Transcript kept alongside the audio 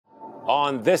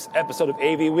On this episode of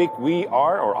AV Week,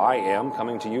 I am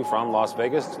coming to you from Las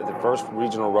Vegas, the first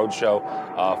regional roadshow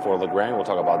for Legrand. We'll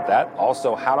talk about that.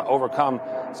 Also, how to overcome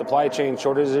supply chain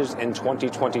shortages in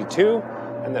 2022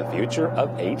 and the future of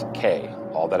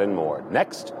 8K. All that and more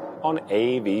next on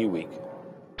AV Week.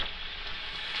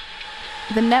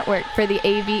 The network for the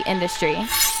AV industry.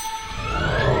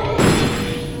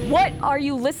 What are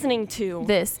you listening to?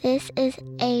 This is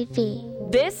AV.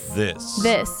 This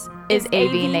is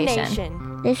AV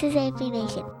Nation. This is AV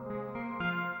Nation.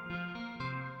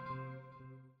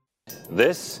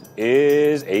 This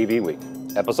is AV Week,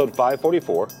 episode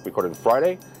 544, recorded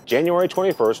Friday, January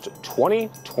 21st,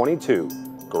 2022.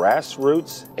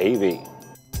 Grassroots AV.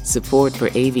 Support for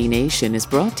AV Nation is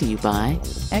brought to you by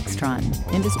Extron,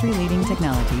 industry-leading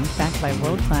technology backed by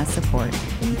world-class support.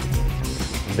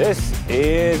 This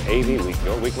is AV Week,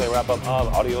 your weekly wrap-up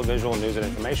of audio-visual news and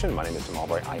information. My name is Tim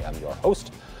Albright. I am your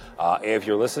host. If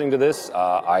you're listening to this,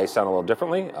 I sound a little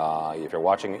differently. If you're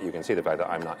watching it, you can see the fact that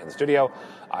I'm not in the studio.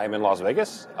 I'm in Las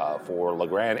Vegas for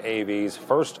Legrand AV's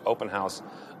first open house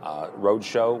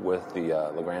roadshow with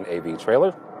the Legrand AV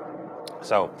trailer.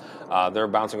 So they're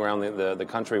bouncing around the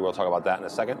country. We'll talk about that in a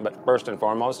second. But first and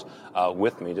foremost,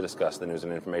 with me to discuss the news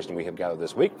and information we have gathered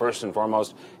this week. First and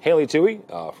foremost, Haley Toohey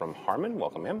from Harman.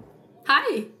 Welcome, ma'am.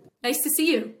 Hi. Nice to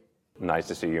see you. Nice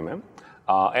to see you, ma'am.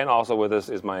 And also with us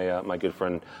is my good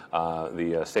friend,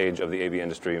 the sage of the AV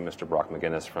industry, Mr. Brock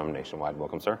McGinnis from Nationwide.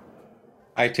 Welcome, sir.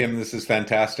 Hi, Tim. This is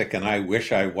fantastic, and I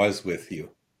wish I was with you.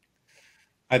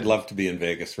 I'd love to be in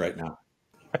Vegas right now.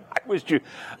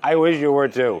 I wish you were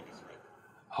too.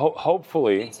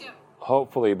 Hopefully,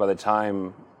 by the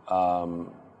time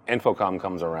Infocom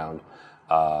comes around,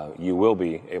 you will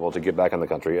be able to get back in the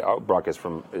country. Brock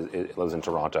lives in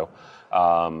Toronto,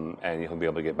 and he'll be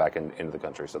able to get back into the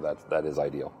country. So that is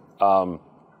ideal.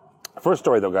 First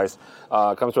story, though, guys,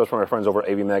 comes to us from our friends over at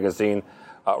AV Magazine.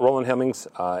 Roland Hemmings,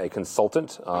 a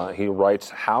consultant, he writes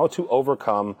how to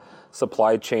overcome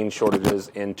supply chain shortages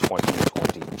in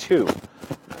 2022.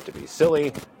 Not to be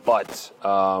silly, but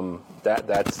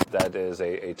that is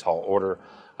a tall order.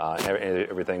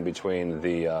 Everything between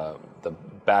the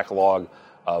backlog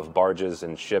of barges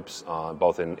and ships,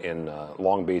 both in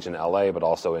Long Beach and LA, but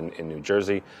also in New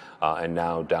Jersey, and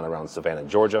now down around Savannah,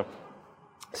 Georgia.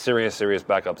 Serious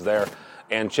backups there,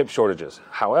 and chip shortages.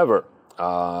 However,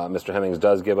 Mr. Hemmings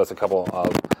does give us a couple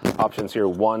of options here.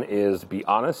 One is be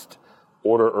honest,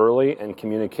 order early, and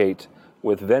communicate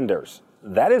with vendors.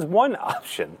 That is one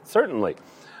option, certainly.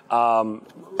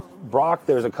 Brock,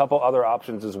 there's a couple other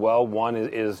options as well. One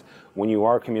is when you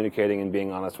are communicating and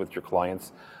being honest with your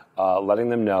clients, letting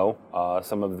them know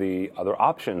some of the other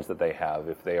options that they have.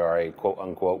 If they are a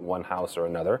quote-unquote one house or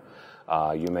another,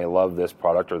 you may love this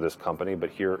product or this company, but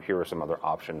here are some other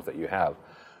options that you have.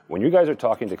 When you guys are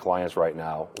talking to clients right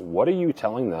now, what are you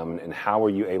telling them, and how are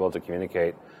you able to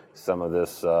communicate some of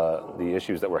this, the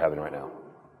issues that we're having right now?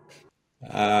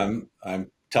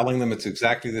 I'm telling them it's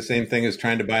exactly the same thing as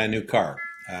trying to buy a new car.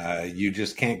 You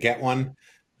just can't get one,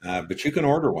 but you can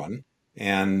order one,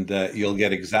 and you'll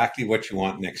get exactly what you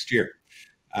want next year.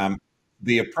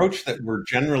 The approach that we're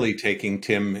generally taking,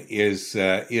 Tim, is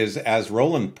as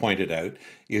Roland pointed out,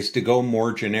 is to go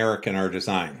more generic in our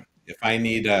design. If I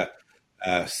need a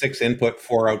 6 input,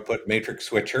 4 output matrix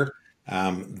switcher,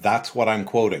 that's what I'm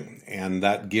quoting. And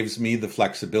that gives me the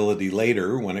flexibility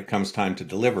later when it comes time to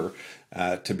deliver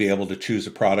to be able to choose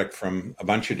a product from a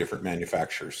bunch of different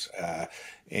manufacturers.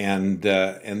 And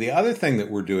the other thing that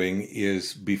we're doing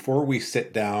is before we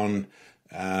sit down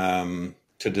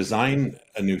to design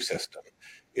a new system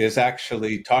is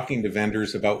actually talking to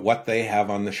vendors about what they have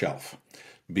on the shelf.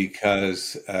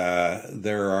 Because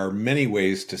there are many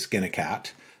ways to skin a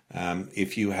cat.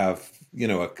 If you have,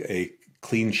 a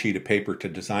clean sheet of paper to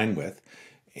design with.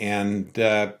 And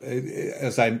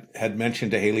as I had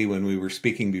mentioned to Haley when we were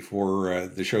speaking before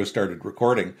the show started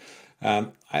recording,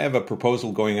 I have a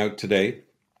proposal going out today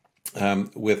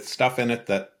with stuff in it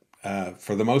that,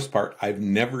 for the most part, I've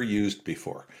never used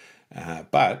before.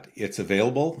 But it's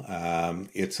available,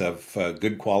 it's of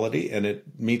good quality, and it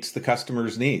meets the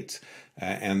customer's needs.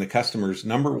 And the customer's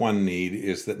number one need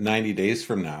is that 90 days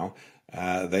from now,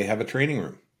 they have a training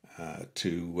room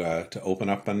to open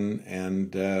up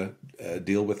and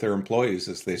deal with their employees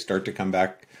as they start to come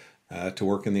back to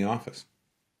work in the office.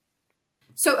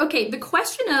 So, okay, the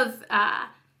question of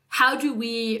how do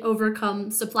we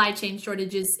overcome supply chain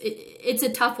shortages, it's a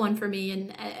tough one for me.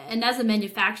 And as a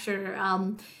manufacturer,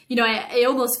 I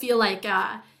almost feel like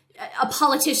a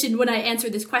politician when I answer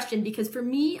this question, because for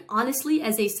me, honestly,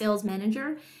 as a sales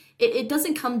manager, it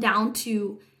doesn't come down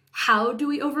to how do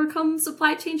we overcome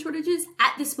supply chain shortages.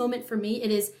 At this moment, for me,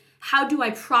 it is how do I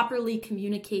properly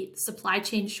communicate supply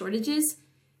chain shortages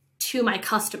to my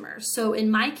customers? So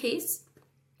in my case,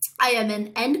 I am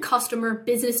an end customer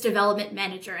business development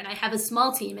manager, and I have a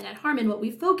small team. And at Harman, what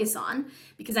we focus on,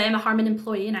 because I am a Harman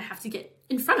employee and I have to get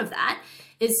in front of that,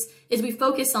 is we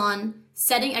focus on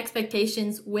setting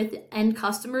expectations with end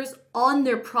customers on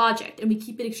their project, and we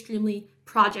keep it extremely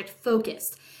project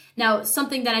focused. Now,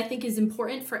 something that I think is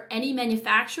important for any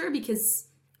manufacturer, because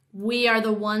we are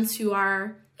the ones who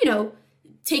are,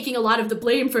 taking a lot of the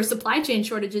blame for supply chain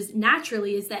shortages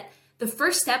naturally, is that the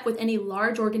first step with any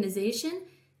large organization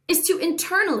is to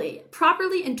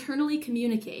properly internally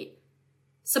communicate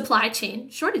supply chain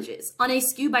shortages on a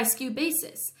SKU by SKU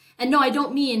basis. And no, I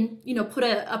don't mean, put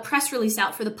a press release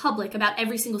out for the public about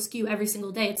every single SKU every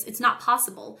single day. It's not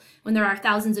possible when there are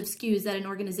thousands of SKUs that an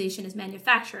organization is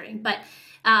manufacturing. But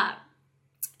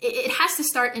it has to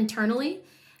start internally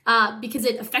because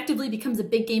it effectively becomes a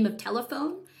big game of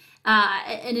telephone.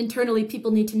 And internally,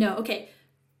 people need to know, okay,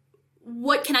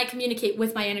 what can I communicate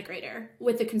with my integrator,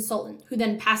 with the consultant, who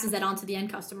then passes that on to the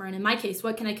end customer? And in my case,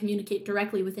 what can I communicate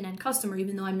directly with an end customer,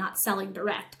 even though I'm not selling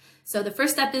direct? So the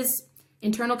first step is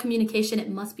internal communication. It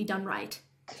must be done right.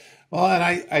 Well, and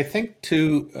I think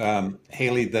too,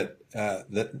 Haley, that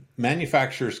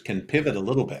manufacturers can pivot a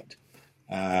little bit.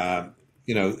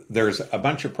 There's a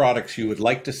bunch of products you would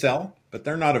like to sell, but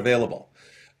they're not available.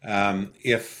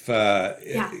 If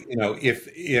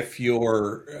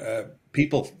your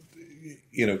people,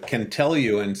 can tell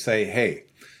you and say, hey,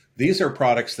 these are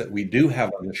products that we do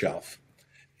have on the shelf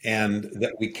and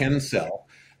that we can sell,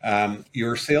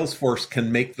 your sales force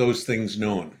can make those things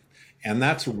known. And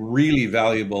that's really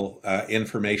valuable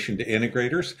information to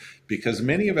integrators, because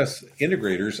many of us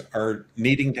integrators are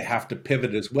needing to have to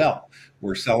pivot as well.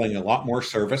 We're selling a lot more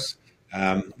service.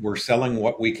 We're selling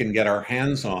what we can get our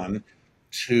hands on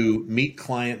to meet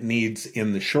client needs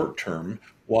in the short term,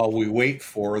 while we wait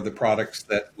for the products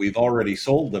that we've already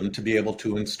sold them to be able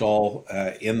to install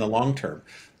in the long term.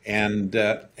 And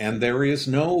there is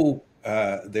no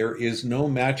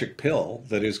magic pill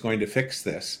that is going to fix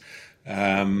this.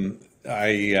 I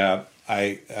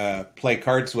play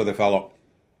cards with a fellow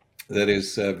that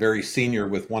is very senior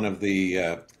with one of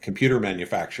the computer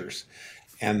manufacturers,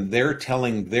 and they're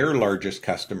telling their largest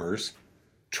customers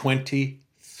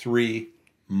 23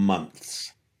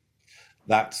 months.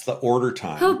 That's the order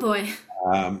time. Oh boy.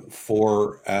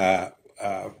 For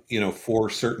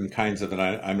certain kinds of, and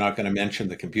I'm not going to mention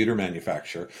the computer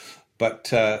manufacturer,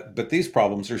 but these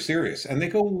problems are serious, and they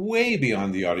go way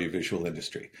beyond the audiovisual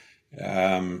industry.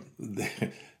 It's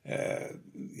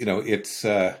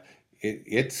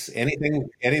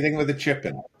anything with a chip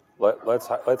in it.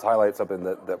 Let's highlight something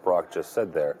that Brock just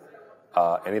said there.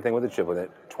 Anything with a chip in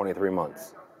it, 23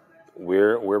 months.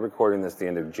 We're recording this the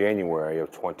end of January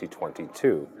of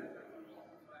 2022.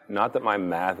 Not that my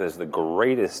math is the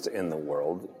greatest in the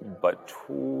world, but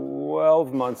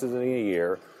 12 months isn't a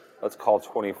year. Let's call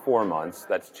 24 months.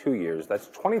 That's 2 years. That's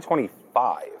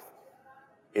 2025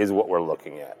 is what we're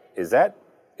looking at. Is that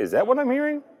what I'm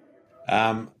hearing?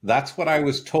 That's what I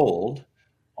was told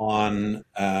on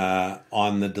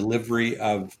the delivery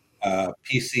of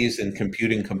PCs and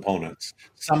computing components.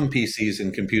 Some PCs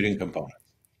and computing components.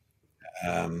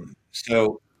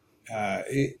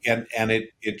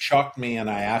 It shocked me, and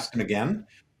I asked him again.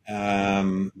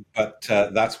 But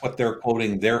that's what they're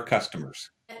quoting their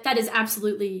customers. That is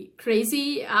absolutely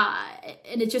crazy,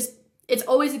 and it's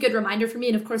always a good reminder for me.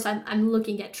 And of course, I'm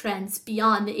looking at trends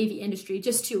beyond the AV industry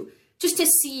just to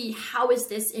see how is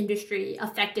this industry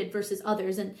affected versus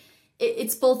others. And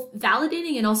it's both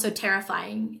validating and also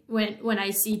terrifying when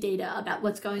I see data about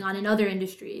what's going on in other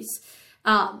industries.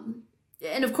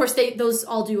 And of course, those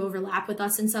all do overlap with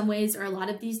us in some ways, or a lot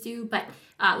of these do. But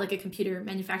like a computer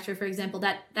manufacturer, for example,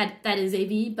 that is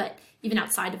AV. But even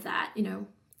outside of that,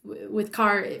 with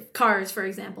cars, for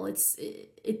example, it's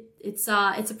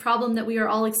a problem that we are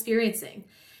all experiencing,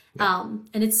 and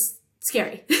it's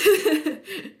scary.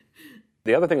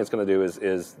 The other thing it's going to do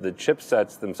is the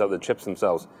chipsets themselves, the chips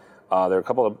themselves. There are a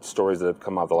couple of stories that have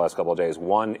come out the last couple of days.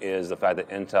 One is the fact that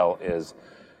Intel is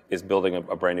building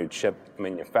a brand new chip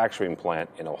manufacturing plant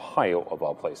in Ohio, of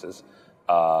all places.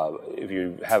 If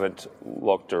you haven't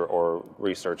looked or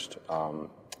researched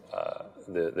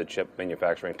the chip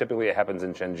manufacturing, typically it happens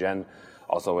in Shenzhen,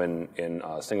 also in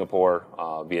Singapore.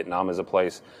 Vietnam is a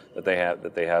place that they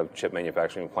have chip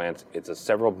manufacturing plants. It's a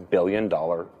several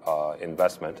billion-dollar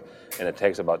investment, and it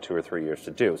takes about 2 or 3 years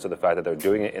to do. So the fact that they're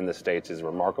doing it in the States is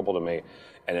remarkable to me,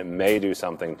 and it may do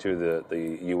something to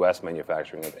the U.S.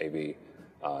 manufacturing of AV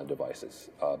devices,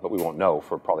 but we won't know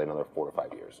for probably another 4 to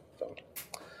 5 years. So,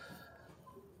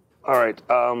 all right.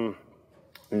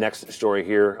 Next story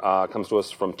here comes to us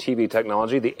from TV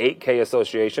Technology. The 8K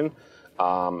Association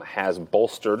has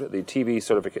bolstered the TV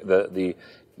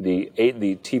the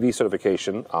TV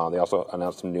certification. They also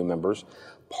announced some new members.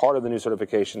 Part of the new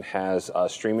certification has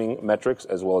streaming metrics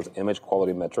as well as image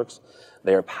quality metrics.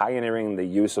 They are pioneering the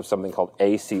use of something called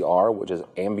ACR, which is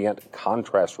ambient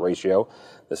contrast ratio.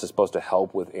 This is supposed to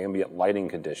help with ambient lighting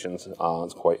conditions.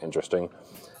 It's quite interesting.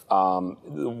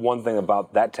 One thing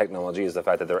about that technology is the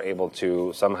fact that they're able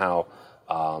to somehow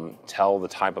tell the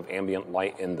type of ambient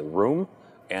light in the room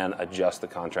and adjust the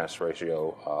contrast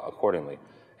ratio accordingly.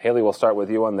 Haley, we'll start with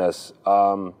you on this.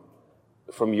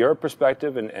 From your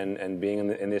perspective and being in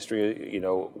the industry,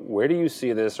 where do you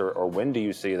see this or when do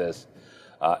you see this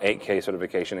 8K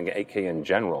certification and 8K in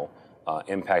general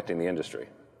impacting the industry?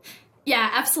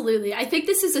 Yeah, absolutely. I think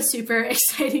this is a super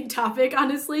exciting topic,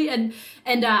 honestly, and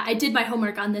I did my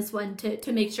homework on this one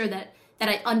to make sure that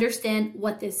I understand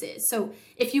what this is. So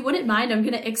if you wouldn't mind, I'm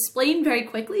going to explain very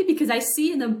quickly because I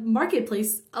see in the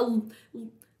marketplace and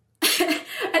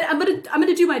I'm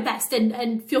gonna do my best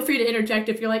and feel free to interject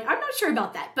if you're like, I'm not sure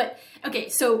about that. But okay,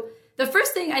 so the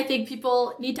first thing I think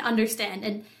people need to understand,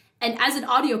 and as an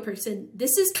audio person,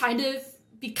 this is kind of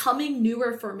becoming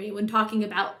newer for me when talking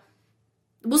about,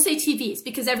 we'll say TVs,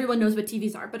 because everyone knows what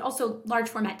TVs are, but also large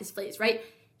format displays, right?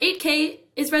 8K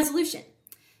is resolution.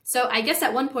 So I guess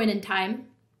at one point in time,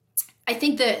 I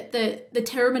think the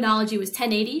terminology was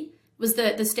 1080 was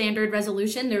the standard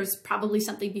resolution. There was probably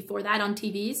something before that on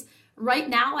TVs. Right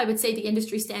now, I would say the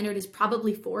industry standard is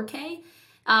probably 4K,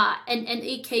 and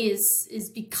 8K is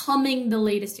becoming the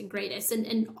latest and greatest.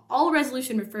 And all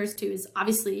resolution refers to is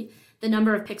obviously the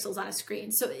number of pixels on a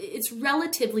screen. So it's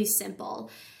relatively simple.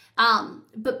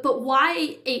 But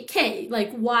why 8K?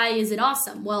 Like, why is it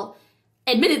awesome? Well,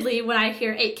 admittedly, when I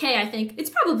hear 8K, I think it's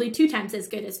probably 2 times as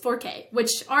good as 4K, which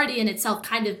already in itself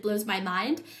kind of blows my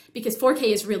mind because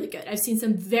 4K is really good. I've seen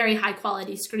some very high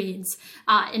quality screens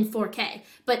in 4K,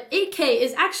 but 8K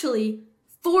is actually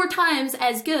 4 times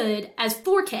as good as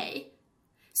 4K.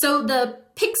 So the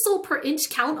pixel per inch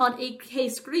count on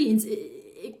 8K screens,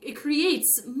 it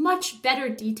creates much better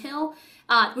detail,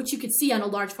 which you could see on a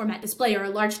large format display or a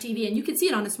large TV, and you can see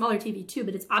it on a smaller TV too,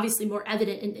 but it's obviously more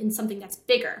evident in something that's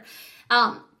bigger.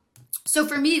 So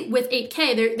for me, with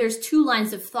 8K, there's 2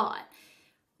 lines of thought.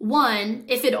 One,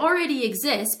 if it already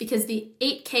exists, because the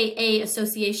 8KA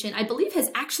Association, I believe,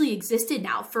 has actually existed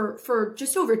now for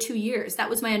just over 2 years. That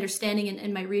was my understanding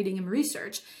in my reading and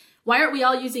research. Why aren't we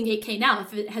all using 8K now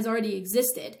if it has already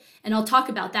existed? And I'll talk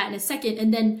about that in a second.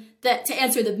 And then to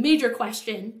answer the major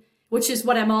question, which is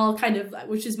what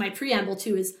which is my preamble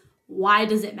to, is why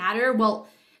does it matter? Well,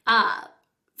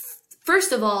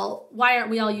 first of all, why aren't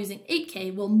we all using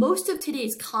 8K? Well, most of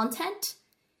today's content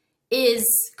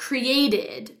is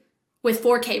created with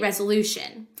 4K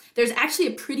resolution. There's actually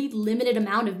a pretty limited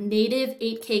amount of native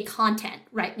 8K content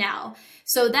right now.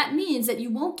 So that means that you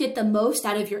won't get the most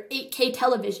out of your 8K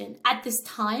television at this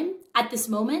time, at this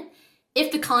moment,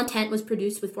 if the content was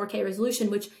produced with 4K resolution,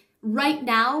 which right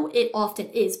now it often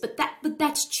is, but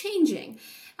that's changing.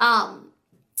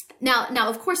 Now,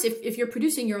 of course, if you're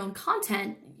producing your own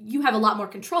content, you have a lot more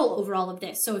control over all of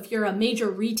this. So if you're a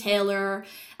major retailer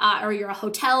or you're a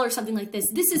hotel or something like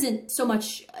this isn't so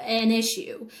much an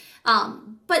issue.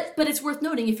 But it's worth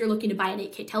noting if you're looking to buy an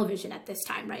 8K television at this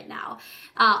time right now.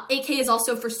 8K is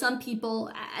also for some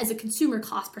people as a consumer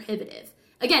cost prohibitive.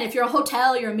 Again, if you're a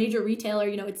hotel, you're a major retailer,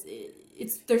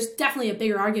 there's definitely a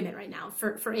bigger argument right now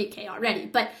for 8K already.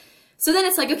 But so then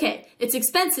it's like, okay, it's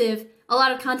expensive. A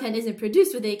lot of content isn't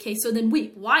produced with 8K, so then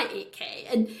wait, why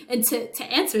 8K? And to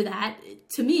answer that,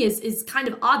 to me, is kind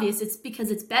of obvious. It's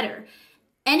because it's better.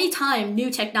 Anytime new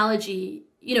technology,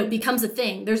 becomes a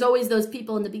thing, there's always those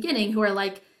people in the beginning who are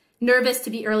like nervous to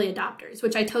be early adopters,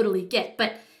 which I totally get.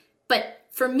 But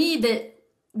for me,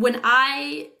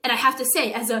 I have to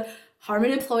say, as a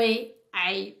Harman employee,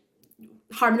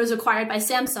 Harman was acquired by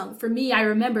Samsung. For me, I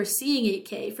remember seeing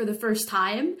 8K for the first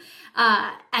time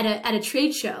at a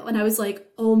trade show, and I was like,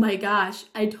 oh my gosh,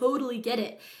 I totally get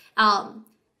it.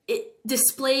 It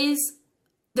displays,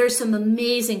 there's some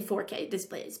amazing 4K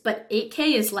displays, but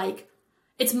 8K is like,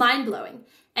 it's mind-blowing.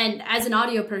 And as an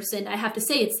audio person, I have to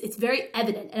say it's very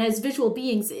evident, and as visual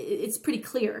beings, it's pretty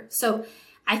clear. So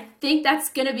I think that's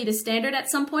going to be the standard at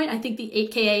some point. I think the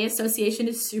 8KA Association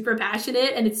is super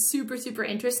passionate, and it's super, super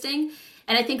interesting.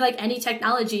 And I think like any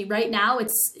technology right now,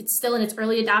 it's still in its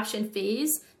early adoption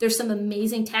phase. There's some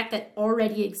amazing tech that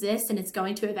already exists and it's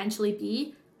going to eventually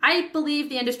be, I believe,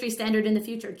 the industry standard in the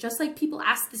future, just like people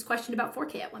asked this question about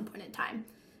 4K at one point in time.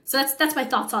 So that's my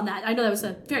thoughts on that. I know that was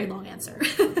a very long answer.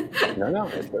 No,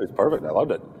 it's perfect. I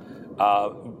loved it.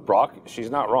 Brock, she's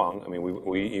not wrong. I mean,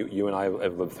 you and I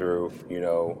have lived through,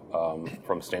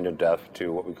 from standard def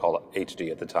to what we called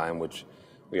HD at the time, which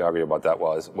we argued about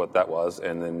what that was,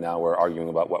 and then now we're arguing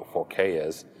about what 4K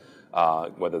is,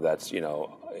 whether that's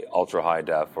ultra high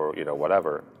def or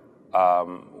whatever.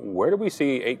 Where do we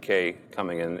see 8K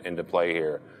coming into play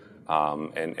here,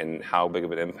 and how big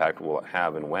of an impact will it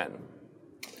have, and when?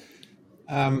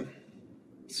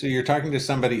 So you're talking to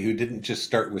somebody who didn't just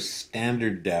start with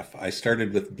standard def. I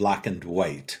started with black and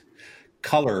white.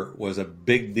 Color was a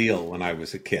big deal when I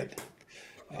was a kid.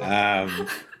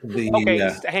 Okay,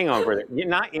 hang on for a minute. You're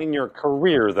not in your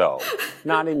career, though.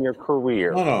 Not in your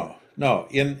career. No.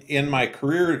 In my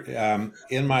career,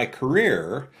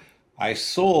 I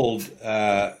sold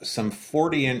some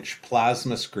 40-inch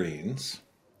plasma screens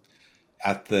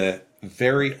at the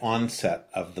very onset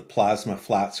of the plasma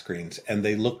flat screens, and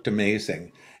they looked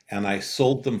amazing. And I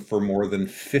sold them for more than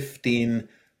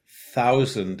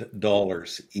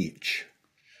 $15,000 each,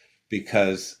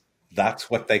 because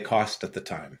that's what they cost at the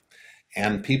time.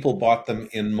 And people bought them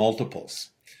in multiples.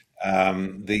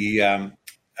 There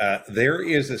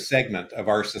is a segment of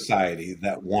our society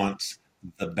that wants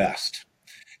the best.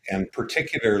 And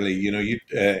particularly,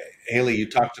 Haley, you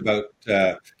talked about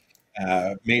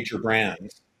major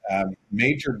brands.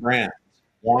 Major brands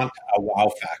want a wow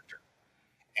factor,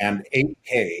 and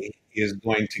 8K is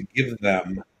going to give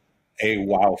them a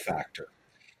wow factor.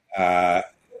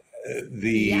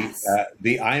 The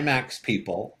IMAX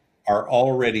people are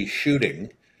already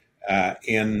shooting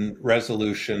in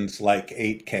resolutions like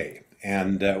 8K.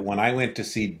 And when I went to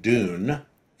see Dune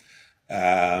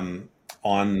on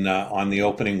the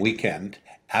opening weekend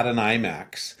at an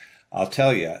IMAX, I'll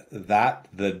tell you that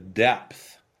the depth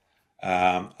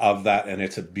of that, and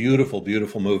it's a beautiful,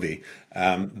 beautiful movie.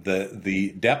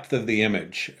 The depth of the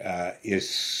image is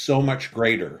so much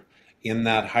greater in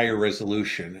that higher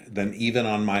resolution than even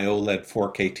on my OLED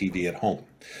 4K TV at home.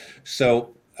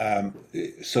 So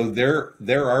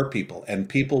there are people, and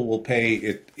people will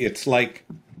pay. It's like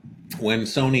when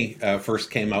Sony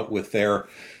first came out with their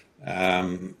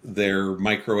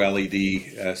micro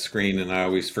LED screen, and I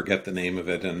always forget the name of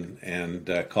it and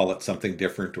call it something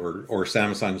different, or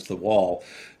Samsung's The Wall.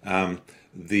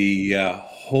 The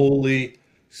holy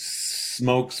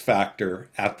smokes factor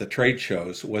at the trade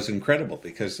shows was incredible,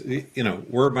 because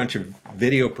we're a bunch of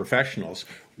video professionals.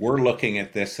 We're looking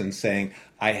at this and saying,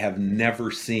 I have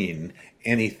never seen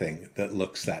anything that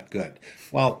looks that good.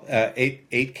 Well,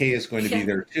 8K is going to be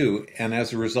there too, and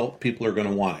as a result, people are going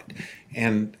to want it.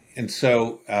 And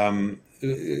so,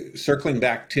 circling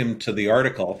back, Tim, to the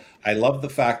article, I love the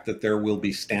fact that there will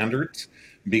be standards,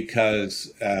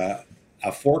 because a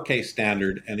 4K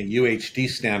standard and a UHD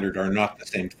standard are not the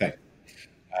same thing.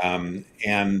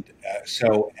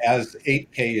 So as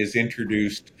 8K is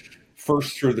introduced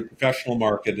first through the professional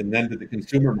market and then to the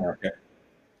consumer market,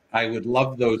 I would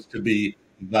love those to be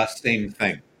the same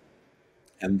thing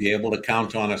and be able to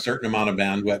count on a certain amount of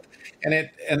bandwidth.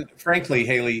 And frankly,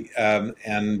 Haley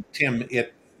and Tim,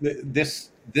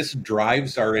 this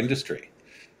drives our industry.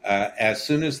 As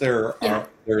soon as there's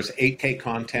 8K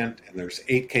content and there's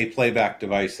 8K playback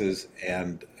devices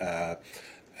and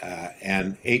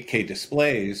 8K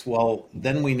displays, well,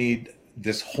 then we need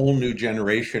this whole new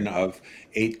generation of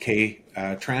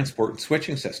 8K transport and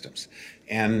switching systems,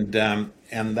 and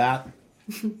that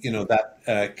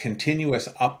that continuous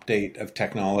update of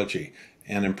technology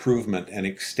and improvement and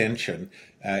extension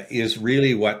is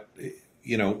really what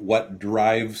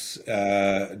drives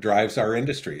our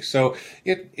industry. So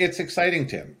it's exciting,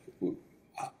 Tim.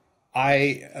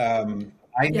 I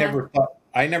never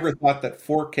thought that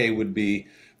 4K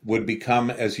would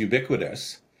become as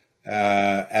ubiquitous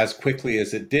as quickly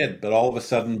as it did, but all of a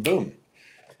sudden, boom!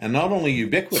 And not only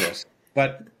ubiquitous,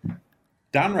 but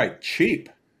downright cheap.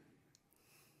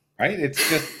 Right? It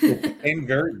became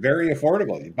very, very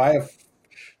affordable. You buy a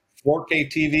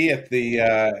 4K TV at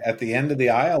the end of the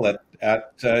aisle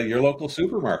at your local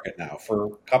supermarket now for a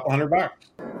couple $100.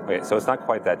 Okay, so it's not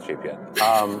quite that cheap yet.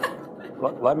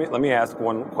 Let me ask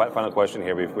one final question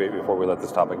here before we let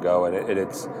this topic go. And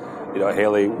it's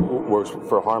Haley works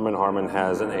for Harman. Harman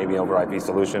has an AV over IP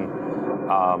solution.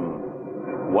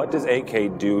 What does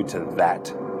 8K do to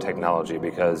that technology?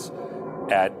 Because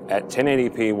at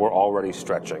 1080p, we're already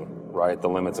stretching, right, the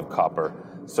limits of copper.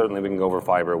 Certainly, we can go over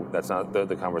fiber. That's not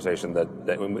the conversation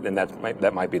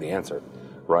that might be the answer,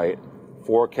 right?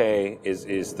 4K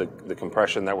is the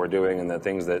compression that we're doing and the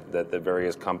things that the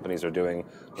various companies are doing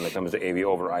when it comes to AV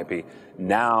over IP.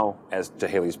 Now, as to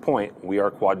Haley's point, we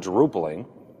are quadrupling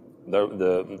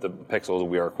the pixels.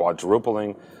 We are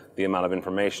quadrupling the amount of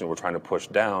information we're trying to push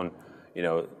down,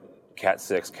 Cat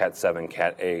 6, Cat 7,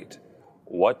 Cat 8.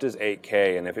 What does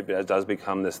 8K, and if it does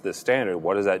become this standard,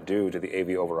 what does that do to the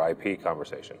AV over IP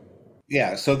conversation?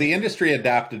 Yeah, so the industry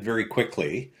adapted very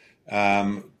quickly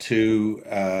to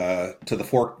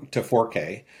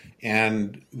 4K,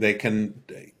 and they can,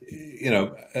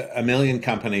 a million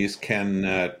companies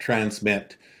can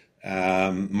transmit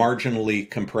marginally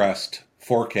compressed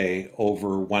 4K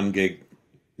over 1 gig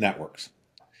networks.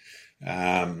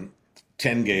 10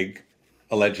 gig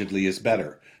allegedly is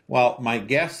better. Well, my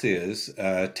guess is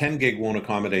 10 gig won't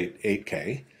accommodate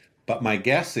 8K, but my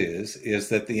guess is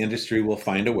that the industry will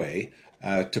find a way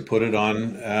to put it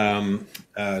on,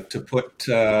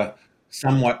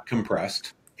 somewhat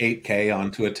compressed 8K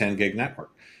onto a 10 gig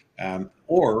network.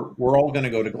 Or we're all going to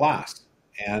go to glass,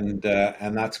 and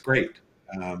that's great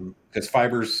because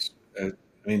fiber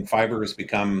has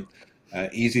become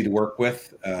easy to work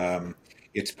with.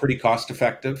 It's pretty cost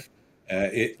effective.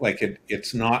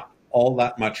 It's not all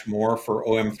that much more for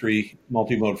OM3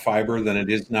 multimode fiber than it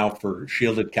is now for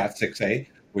shielded Cat 6A,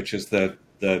 which is the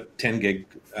 10 gig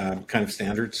kind of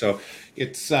standard. So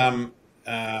it's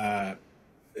I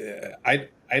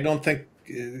don't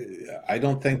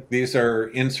think these are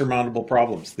insurmountable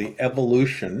problems. The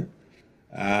evolution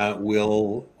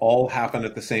will all happen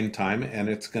at the same time, and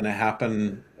it's going to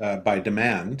happen by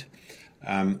demand.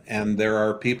 And there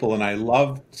are people, and I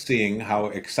love seeing how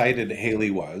excited Haley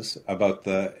was about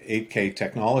the 8K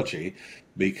technology,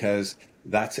 because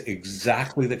that's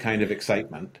exactly the kind of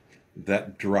excitement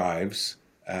that drives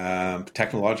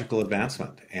technological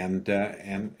advancement and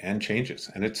changes,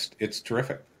 and it's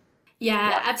terrific.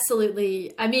 Yeah,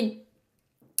 absolutely. I mean,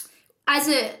 as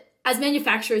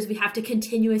manufacturers, we have to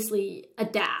continuously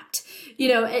adapt,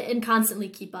 and constantly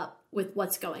keep up with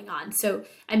what's going on. So,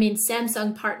 I mean,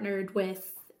 Samsung partnered with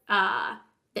the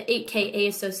 8KA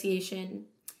Association,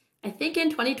 I think in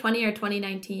 2020 or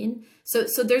 2019.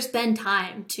 So there's been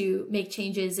time to make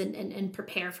changes and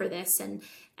prepare for this. And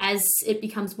as it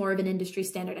becomes more of an industry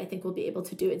standard, I think we'll be able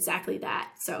to do exactly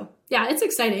that. So yeah, it's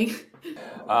exciting.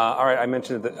 All right, I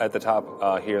mentioned at the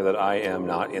top here that I am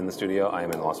not in the studio. I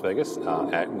am in Las Vegas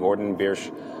at Gordon Biersch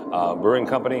Brewing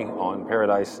Company on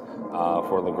Paradise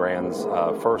for Legrand's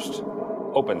first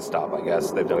open stop, I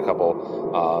guess. They've done a couple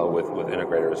with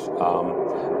integrators.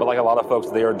 But like a lot of folks,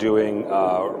 they are doing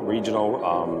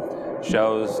regional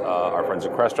shows. Our friends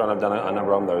at Crestron have done a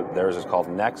number of them. Theirs is called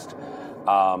Next.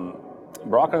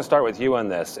 Brock, going to start with you on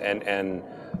this. And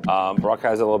Brock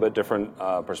has a little bit different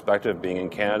perspective being in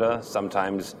Canada.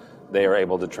 Sometimes they are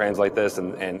able to translate this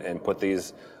and put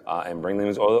these and bring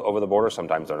these over the border.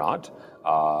 Sometimes they're not.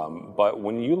 But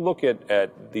when you look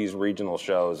at these regional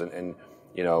shows, and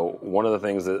one of the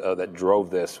things that drove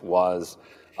this was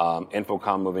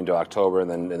Infocom moving to October,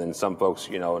 and then some folks,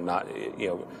 not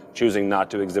choosing not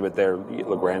to exhibit there.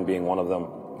 Legrand being one of them.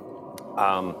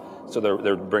 So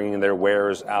they're bringing their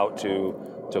wares out to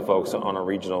folks on a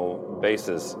regional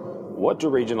basis. What do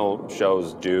regional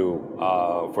shows do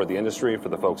for the industry, for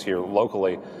the folks here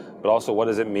locally, but also what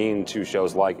does it mean to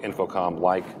shows like Infocom,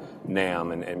 like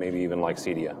NAM, and maybe even like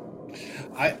CEDIA?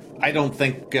 I don't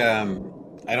think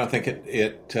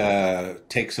it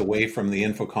takes away from the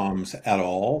Infocoms at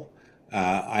all.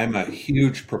 I'm a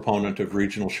huge proponent of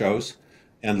regional shows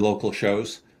and local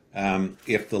shows.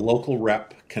 If the local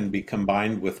rep can be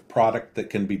combined with product that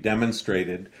can be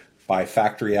demonstrated by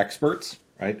factory experts,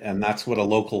 right? And that's what a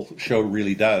local show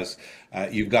really does.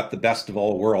 You've got the best of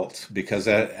all worlds, because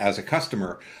as a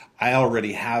customer, I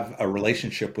already have a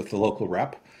relationship with the local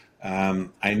rep.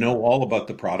 I know all about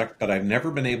the product, but I've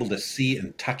never been able to see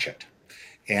and touch it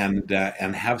and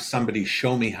have somebody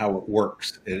show me how it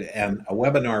works. And a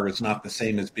webinar is not the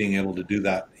same as being able to do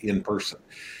that in person.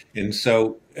 And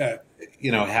so,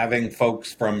 having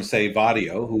folks from, say,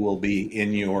 Vadio, who will be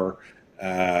in your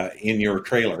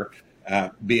trailer,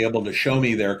 be able to show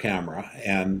me their camera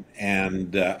and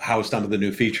how some of the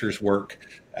new features work,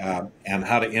 and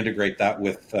how to integrate that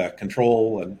with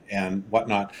control and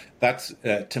whatnot. That's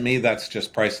to me, that's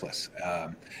just priceless.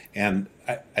 And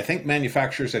I think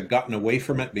manufacturers had gotten away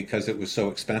from it because it was so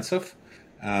expensive.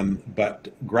 But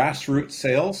grassroots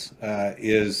sales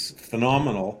is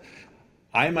phenomenal.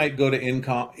 I might go to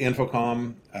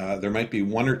Infocom. There might be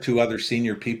one or two other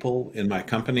senior people in my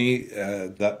company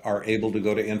that are able to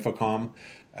go to Infocom.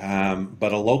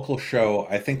 But a local show,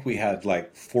 I think we had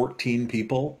like 14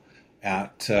 people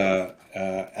at a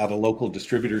local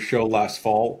distributor show last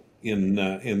fall in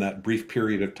that brief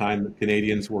period of time that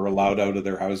Canadians were allowed out of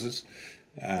their houses.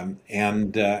 And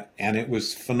it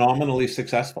was phenomenally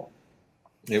successful.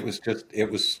 It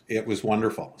was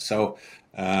wonderful. So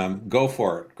go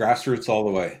for it. Grassroots all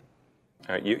the way.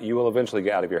 All right, you will eventually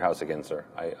get out of your house again, sir.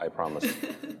 I promise.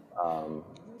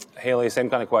 Haley, same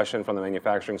kind of question from the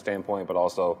manufacturing standpoint, but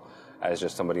also as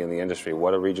just somebody in the industry.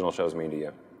 What do regional shows mean to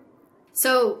you?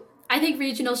 So I think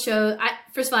regional shows,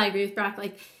 first of all, I agree with Brock.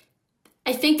 Like,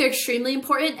 I think they're extremely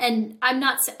important, and I'm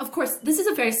not, of course, this is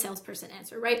a very salesperson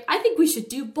answer, right? I think we should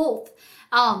do both,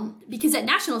 because at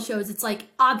national shows, it's like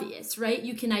obvious, right?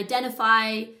 You can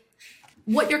identify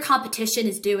what your competition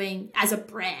is doing as a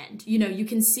brand. You know, you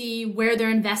can see where they're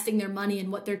investing their money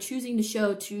and what they're choosing to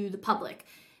show to the public.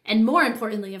 And more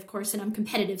importantly, of course, and I'm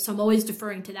competitive, so I'm always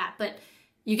deferring to that, but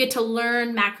you get to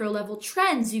learn macro level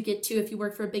trends. You get to, if you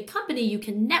work for a big company, you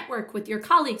can network with your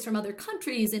colleagues from other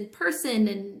countries in person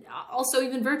and also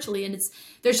even virtually. And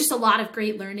there's just a lot of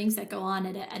great learnings that go on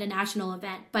at a national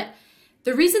event. But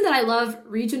the reason that I love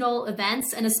regional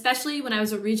events, and especially when I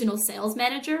was a regional sales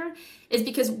manager, is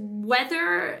because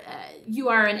whether you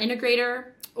are an integrator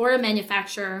or a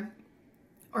manufacturer,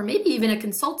 or maybe even a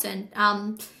consultant,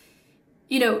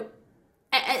 you know,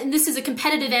 and this is a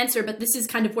competitive answer, but this is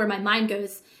kind of where my mind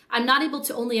goes. I'm not able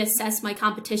to only assess my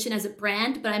competition as a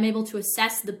brand, but I'm able to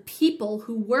assess the people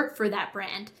who work for that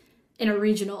brand in a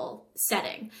regional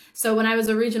setting. So when I was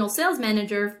a regional sales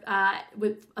manager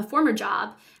with a former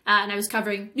job, and I was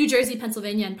covering New Jersey,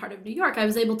 Pennsylvania, and part of New York, I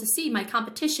was able to see my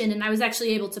competition, and I was actually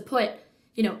able to put,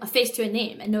 you know, a face to a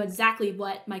name and know exactly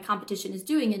what my competition is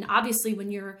doing. And obviously when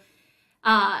you're,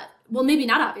 well, maybe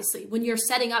not obviously, when you're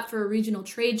setting up for a regional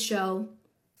trade show,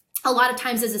 a lot of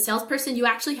times as a salesperson, you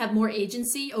actually have more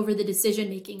agency over the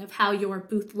decision-making of how your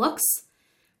booth looks,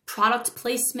 product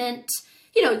placement.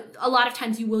 You know, a lot of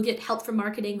times you will get help from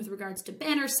marketing with regards to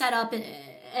banner setup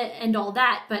and all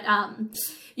that. But,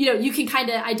 you know, you can kind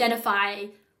of identify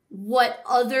what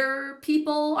other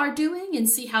people are doing and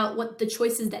see what the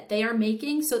choices that they are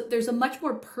making. So there's a much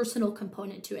more personal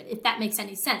component to it, if that makes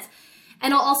any sense.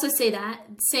 And I'll also say that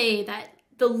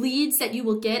the leads that you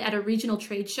will get at a regional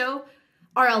trade show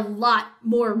are a lot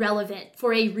more relevant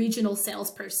for a regional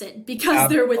salesperson because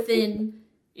they're within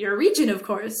your region, of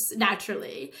course,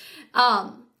 naturally.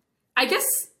 I guess,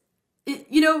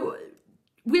 you know,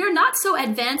 we're not so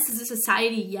advanced as a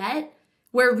society yet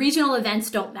where regional events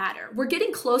don't matter. We're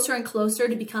getting closer and closer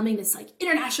to becoming this like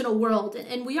international world,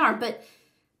 and we are, but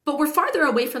we're farther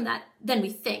away from that than we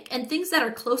think. And things that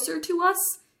are closer to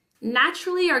us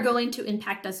naturally are going to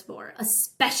impact us more,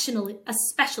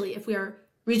 especially if we are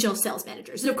regional sales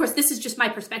managers. And of course, this is just my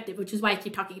perspective, which is why I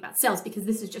keep talking about sales, because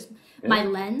this is just my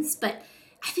lens. But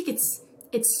I think it's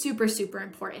super, super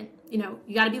important. You know,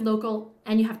 you got to be local,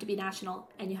 and you have to be national,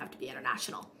 and you have to be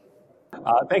international.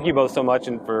 Thank you both so much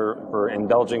and for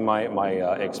indulging my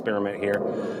experiment here.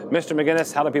 Mr.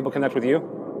 McGinnis, how do people connect with you?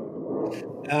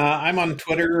 I'm on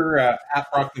Twitter at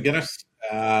Brock McGinnis.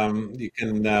 You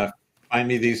can find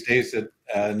me these days at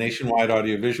Nationwide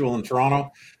Audiovisual in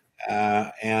Toronto.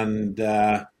 And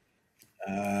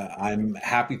I'm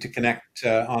happy to connect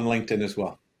on LinkedIn as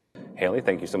well. Haley,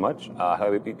 thank you so much. How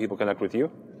do people connect with you?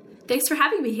 Thanks for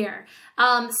having me here.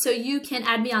 So you can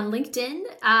add me on LinkedIn.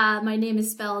 My name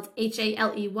is spelled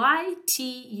HALEYTUOHY.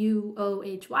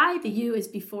 The U is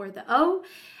before the O.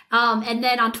 And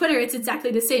then on Twitter, it's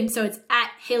exactly the same. So it's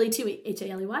at HaleyTuohy,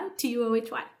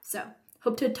 HALEYTUOHY. So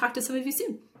hope to talk to some of you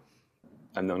soon.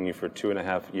 I've known you for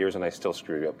 2.5 years, and I still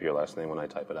screw up your last name when I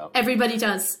type it out. Everybody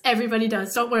does. Everybody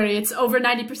does. Don't worry. It's over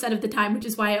 90% of the time, which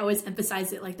is why I always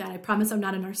emphasize it like that. I promise I'm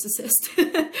not a narcissist.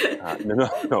 No,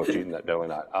 definitely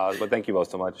not. But thank you both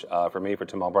so much. For me, for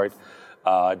Tim Albright,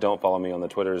 don't follow me on the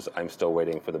Twitters. I'm still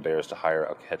waiting for the Bears to hire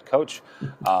a head coach.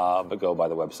 But go by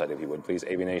the website if you would, please.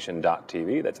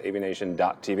 avnation.tv. That's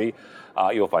avnation.tv.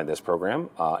 You'll find this program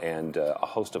and a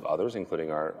host of others,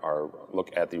 including our look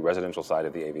at the residential side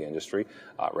of the AV industry.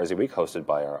 AVWeek, hosted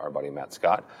by our buddy Matt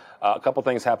Scott. A couple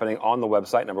things happening on the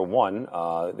website. Number one,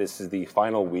 this is the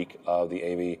final week of the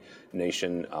AV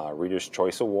Nation Reader's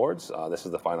Choice Awards. This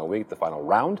is the final week, the final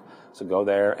round. So go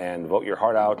there and vote your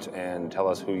heart out and tell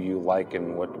us who you like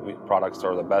and what products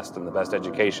are the best and the best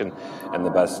education and the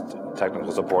best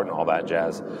technical support and all that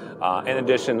jazz. In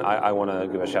addition, I want to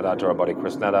give a shout out to our buddy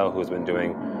Chris Netto, who's been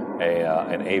doing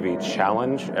an AV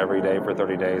challenge every day for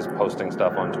 30 days, posting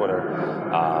stuff on Twitter.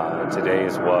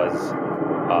 Today's was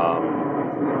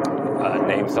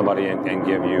name somebody and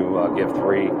give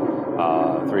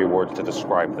three words to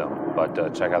describe them.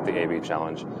 But check out the AV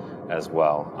challenge as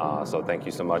well. So thank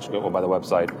you so much. Go by the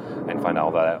website and find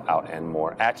all that out and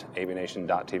more at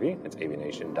avnation.tv. It's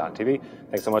avnation.tv.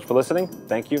 Thanks so much for listening.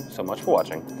 Thank you so much for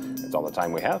watching. That's all the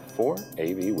time we have for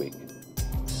AV Week.